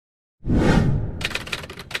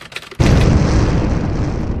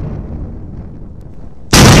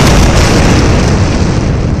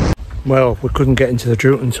Well, we couldn't get into the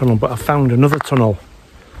Drewton Tunnel, but I found another tunnel.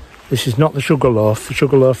 This is not the Sugar Loaf. The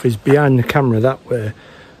Sugar Loaf is behind the camera that way.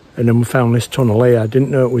 And then we found this tunnel here. I didn't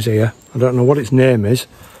know it was here. I don't know what its name is.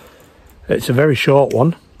 It's a very short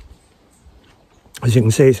one. As you can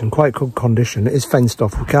see, it's in quite good condition. It is fenced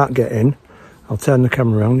off. We can't get in. I'll turn the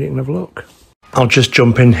camera around. You can have a look. I'll just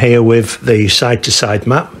jump in here with the side-to-side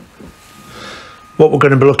map. What we're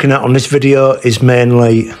going to be looking at on this video is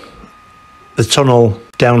mainly the tunnel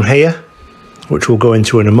down here, which we'll go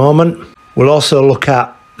into in a moment. We'll also look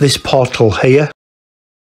at this portal here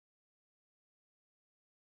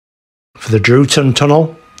for the Drewton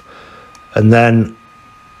Tunnel, and then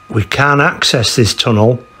we can't access this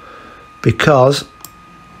tunnel because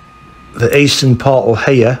the eastern portal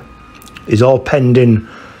here is all penned in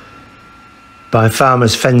by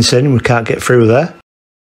farmers' fencing. We can't get through there.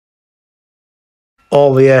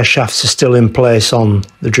 All the air shafts are still in place on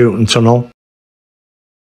the Drewton Tunnel.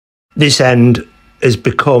 This end has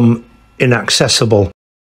become inaccessible,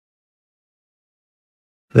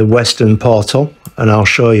 the western portal, and I'll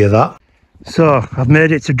show you that. So I've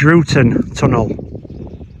made it to Drewton Tunnel.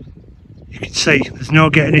 You can see there's no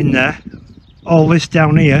getting in there. All this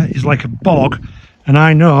down here is like a bog, and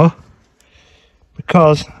I know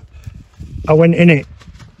because I went in it,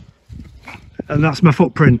 and that's my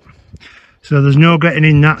footprint. So there's no getting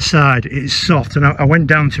in that side. It's soft, and I went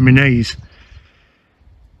down to my knees.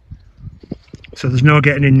 So there's no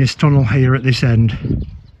getting in this tunnel here at this end.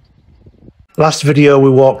 Last video we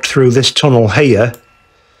walked through this tunnel here.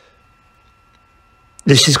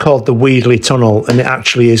 This is called the Weedley Tunnel, and it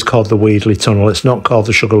actually is called the Weedley Tunnel. It's not called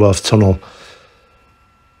the Sugar Loaf Tunnel.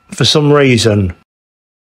 For some reason,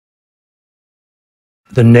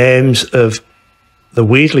 the names of the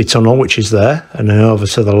Weedley Tunnel, which is there, and then over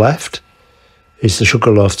to the left is the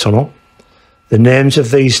Sugar Loaf Tunnel. The names of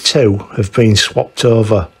these two have been swapped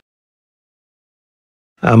over.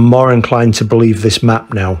 I'm more inclined to believe this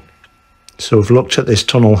map now. So we've looked at this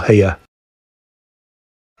tunnel here.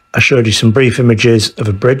 I showed you some brief images of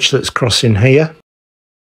a bridge that's crossing here.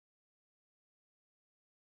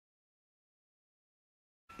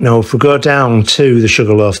 Now if we go down to the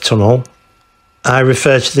Sugar Loaf Tunnel, I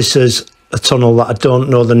refer to this as a tunnel that I don't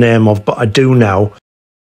know the name of, but I do now.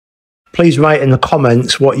 Please write in the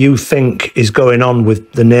comments what you think is going on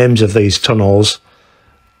with the names of these tunnels.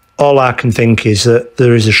 All I can think is that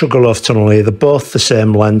there is a Sugar Loaf Tunnel here. They're both the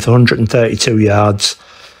same length, 132 yards.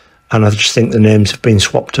 And I just think the names have been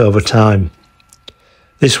swapped over time.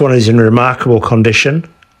 This one is in remarkable condition.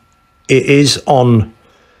 It is on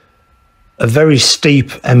a very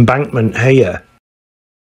steep embankment here.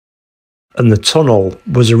 And the tunnel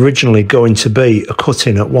was originally going to be a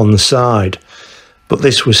cutting at one side. But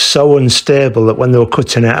this was so unstable that when they were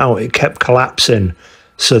cutting it out, it kept collapsing.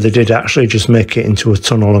 So they did actually just make it into a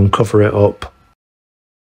tunnel and cover it up.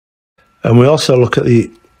 And we also look at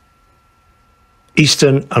the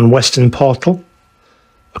eastern and western portal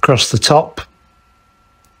across the top.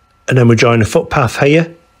 And then we join a footpath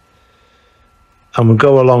here. And we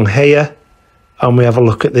go along here and we have a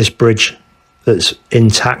look at this bridge that's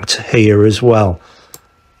intact here as well.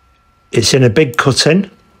 It's in a big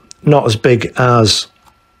cutting, not as big as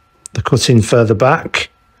the cutting further back.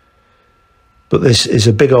 But this is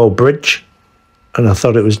a big old bridge, and I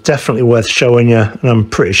thought it was definitely worth showing you, and I'm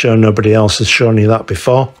pretty sure nobody else has shown you that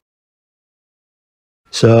before.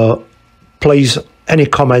 So please, any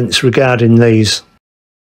comments regarding these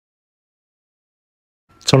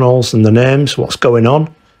tunnels and the names, what's going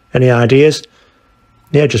on, any ideas,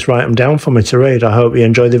 yeah, just write them down for me to read. I hope you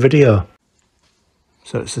enjoy the video.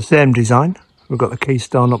 So it's the same design. We've got the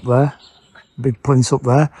keystone up there, big plinth up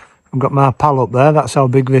there. I've got my pal up there, that's how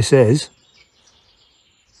big this is.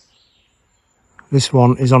 This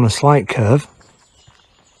one is on a slight curve.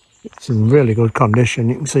 It's in really good condition.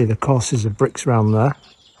 You can see the courses of bricks around there.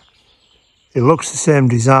 It looks the same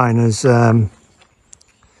design as the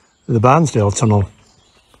Barnsley Tunnel.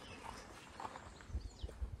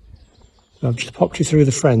 So I've just popped you through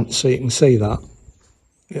the front so you can see that.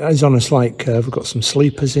 It is on a slight curve. We've got some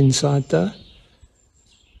sleepers inside there.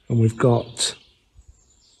 And we've got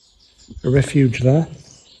a refuge there.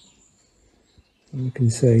 And you can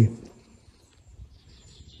see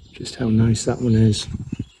just how nice that one is.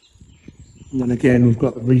 And then again we've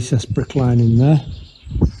got the recessed brick line in there.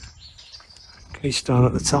 Keystone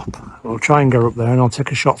at the top. We'll try and go up there and I'll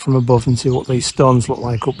take a shot from above and see what these stones look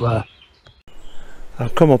like up there.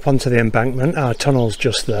 I've come up onto the embankment, our tunnel's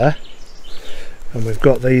just there. And we've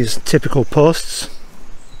got these typical posts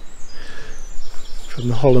from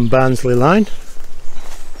the Hull and Barnsley line.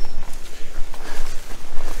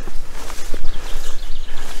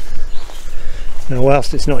 Now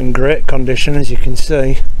whilst it's not in great condition, as you can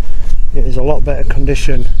see, it is a lot better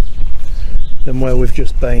condition than where we've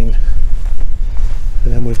just been.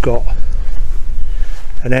 And then we've got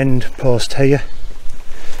an end post here,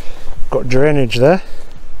 got drainage there,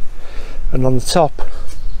 and on the top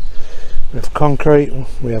we have concrete,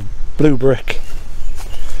 we have blue brick.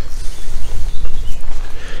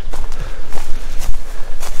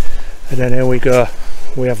 And then here we go,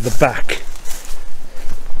 we have the back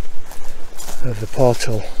of the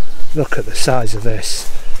portal. Look at the size of this.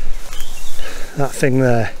 That thing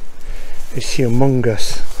there is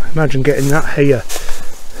humongous. Imagine getting that here.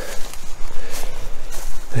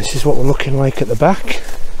 This is what we're looking like at the back.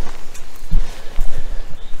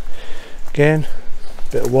 Again,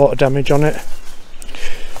 a bit of water damage on it.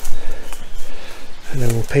 And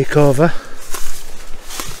then we'll peek over.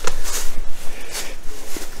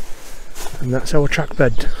 And that's our track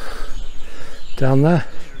bed down there.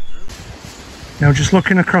 Now just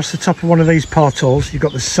looking across the top of one of these portals, you've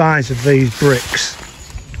got the size of these bricks.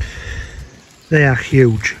 They are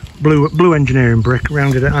huge. Blue engineering brick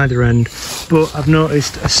rounded at either end, but I've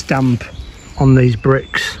noticed a stamp on these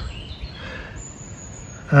bricks.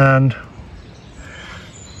 And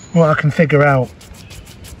what I can figure out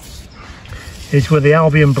is where the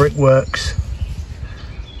Albion Brickworks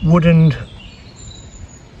wooden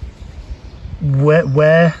Wood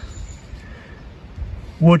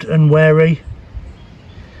and Wary,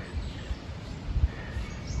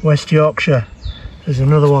 West Yorkshire. There's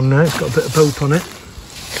another one there, it's got a bit of poop on it.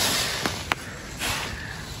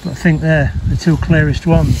 But I think they're the two clearest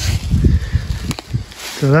ones.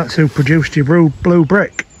 So that's who produced your blue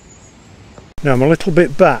brick. Now I'm a little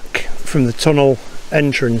bit back from the tunnel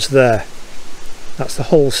entrance there. That's the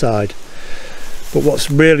Hull side. But what's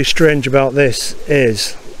really strange about this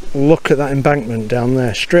is, look at that embankment down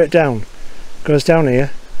there, straight down. Goes down here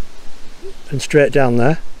and straight down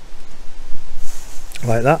there.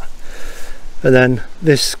 Like that. And then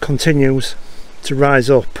this continues to rise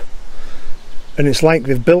up. And it's like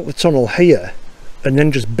they've built the tunnel here and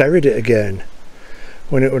then just buried it again,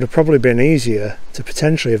 when it would have probably been easier to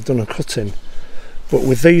potentially have done a cutting. But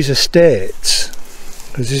with these estates,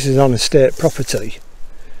 because this is on estate property,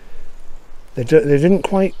 they didn't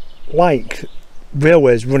quite like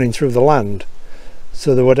railways running through the land,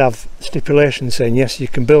 so they would have stipulations saying yes, you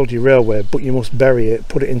can build your railway, but you must bury it,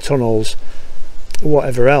 put it in tunnels,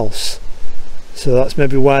 whatever else. So that's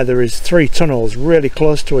maybe why there is 3 tunnels really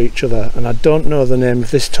close to each other, and I don't know the name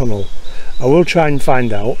of this tunnel. I will try and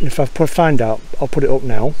find out, and if I find out, I'll put it up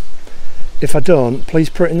now. If I don't, please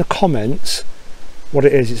put it in the comments what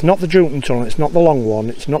it is. It's not the Drewton Tunnel, it's not the long one,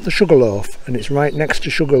 it's not the Sugar Loaf, and it's right next to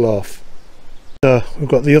Sugar Loaf. So we've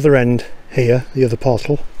got the other end here, the other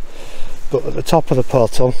portal, but at the top of the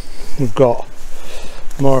portal we've got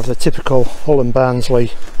more of the typical Hull and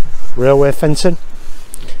Barnsley Railway fencing.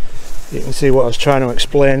 You can see what I was trying to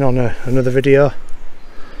explain on another video,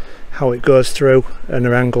 how it goes through and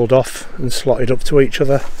they're angled off and slotted up to each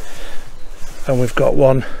other. And we've got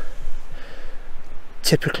one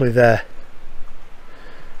typically there.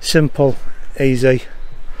 Simple, easy,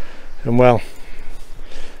 and well,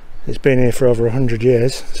 it's been here for over 100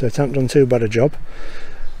 years, so it hasn't done too bad a job.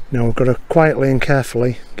 Now we've got to quietly and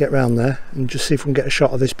carefully get round there and just see if we can get a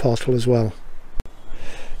shot of this portal as well.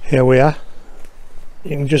 Here we are.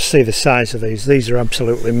 You can just see the size of these. These are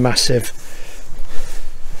absolutely massive.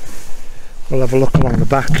 We'll have a look along the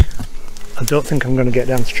back. I don't think I'm going to get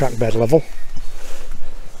down to track bed level.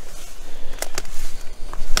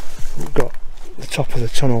 We've got the top of the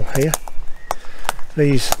tunnel here.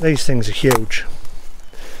 These things are huge.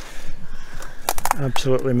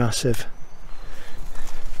 Absolutely massive.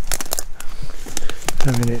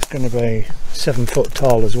 I mean, it's going to be 7 foot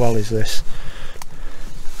tall as well as this.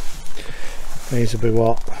 These will be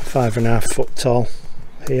what, 5.5 foot tall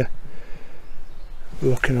here.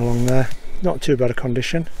 Looking along there, not too bad a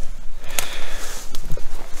condition.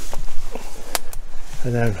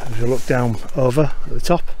 And then as you look down over at the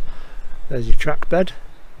top, there's your track bed.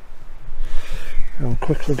 And I'll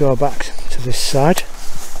quickly go back to this side.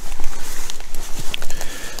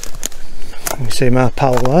 You can see my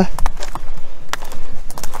pal there.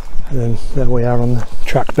 And then there we are on the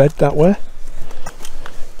track bed that way.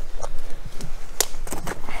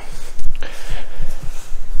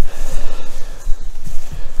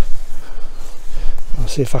 I'll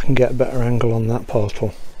see if I can get a better angle on that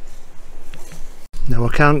portal. Now I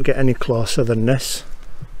can't get any closer than this.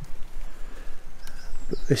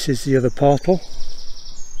 But this is the other portal.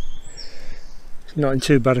 It's not in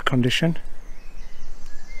too bad a condition.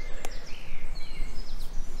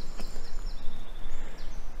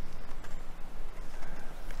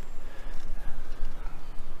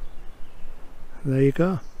 there you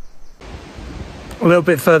go. A little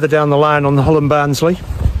bit further down the line on the Hull and Barnsley,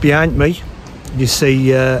 behind me, you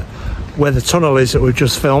see where the tunnel is that we've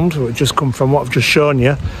just filmed, we've just come from what I've just shown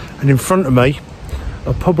you, and in front of me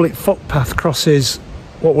a public footpath crosses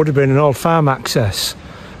what would have been an old farm access.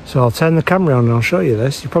 So I'll turn the camera on and I'll show you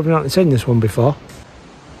this. You've probably not seen this one before.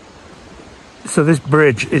 So this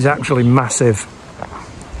bridge is actually massive.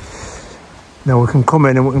 Now we can come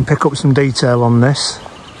in and we can pick up some detail on this.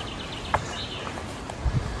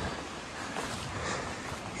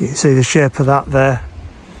 You can see the shape of that there,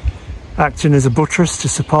 acting as a buttress to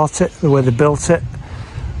support it, the way they built it.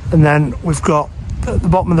 And then we've got at the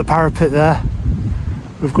bottom of the parapet there,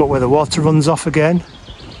 we've got where the water runs off again.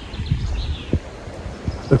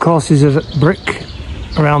 The courses of brick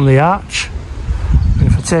around the arch. And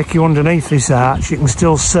if I take you underneath this arch, you can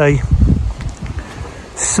still see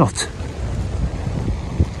soot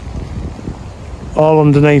all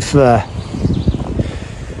underneath there.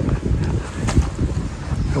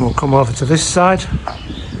 And we'll come over to this side.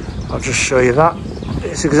 I'll just show you that.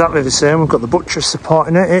 It's exactly the same. We've got the buttress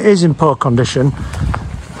supporting it. It is in poor condition.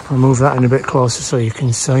 I'll move that in a bit closer so you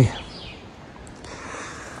can see.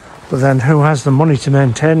 But then who has the money to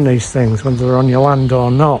maintain these things, whether they're on your land or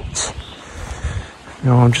not?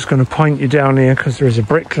 Now I'm just going to point you down here because there is a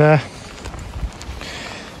brick there.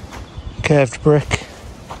 Curved brick.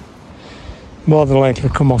 More than likely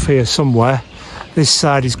come off here somewhere. This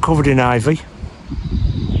side is covered in ivy.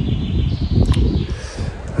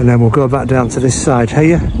 And then we'll go back down to this side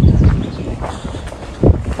here.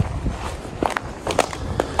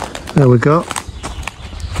 There we go.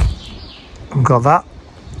 I've got that.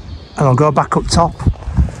 And I'll go back up top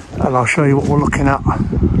and I'll show you what we're looking at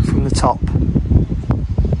from the top.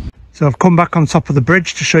 So I've come back on top of the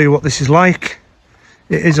bridge to show you what this is like.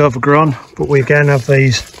 It is overgrown, but we again have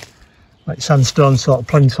these like sandstone sort of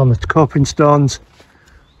plinths on the coping stones.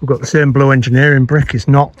 We've got the same blue engineering brick. It's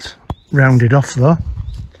not rounded off though.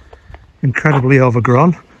 Incredibly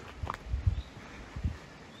overgrown.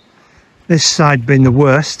 This side being the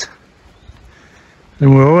worst.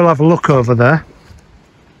 And we will have a look over there.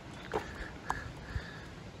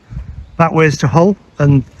 That way is to Hull,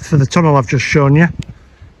 and for the tunnel I've just shown you.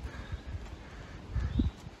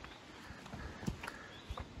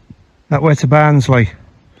 That way to Barnsley.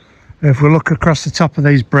 If we look across the top of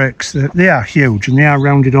these bricks, they are huge and they are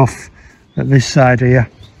rounded off at this side here.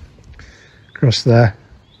 Across there.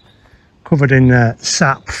 Covered in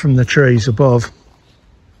sap from the trees above.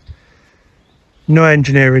 No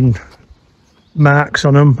engineering marks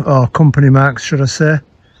on them, or company marks should I say.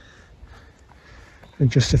 And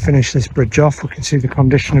just to finish this bridge off, we can see the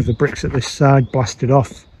condition of the bricks at this side, blasted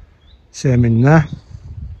off. Same in there.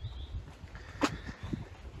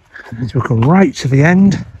 As we come right to the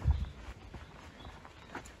end,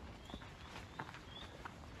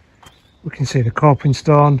 we can see the coping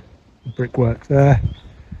stone, the brickwork there,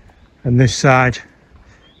 and this side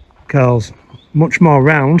curls much more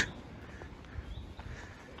round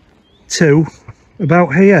to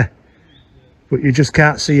about here, but you just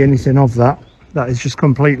can't see anything of that. That is just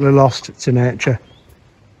completely lost to nature.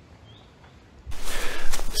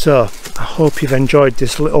 So I hope you've enjoyed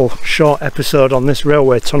this little short episode on this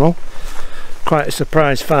railway tunnel. Quite a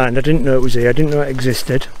surprise find. I didn't know it was here, I didn't know it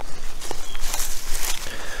existed.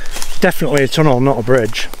 Definitely a tunnel, not a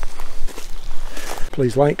bridge.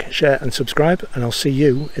 Please like, share and subscribe, and I'll see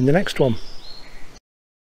you in the next one.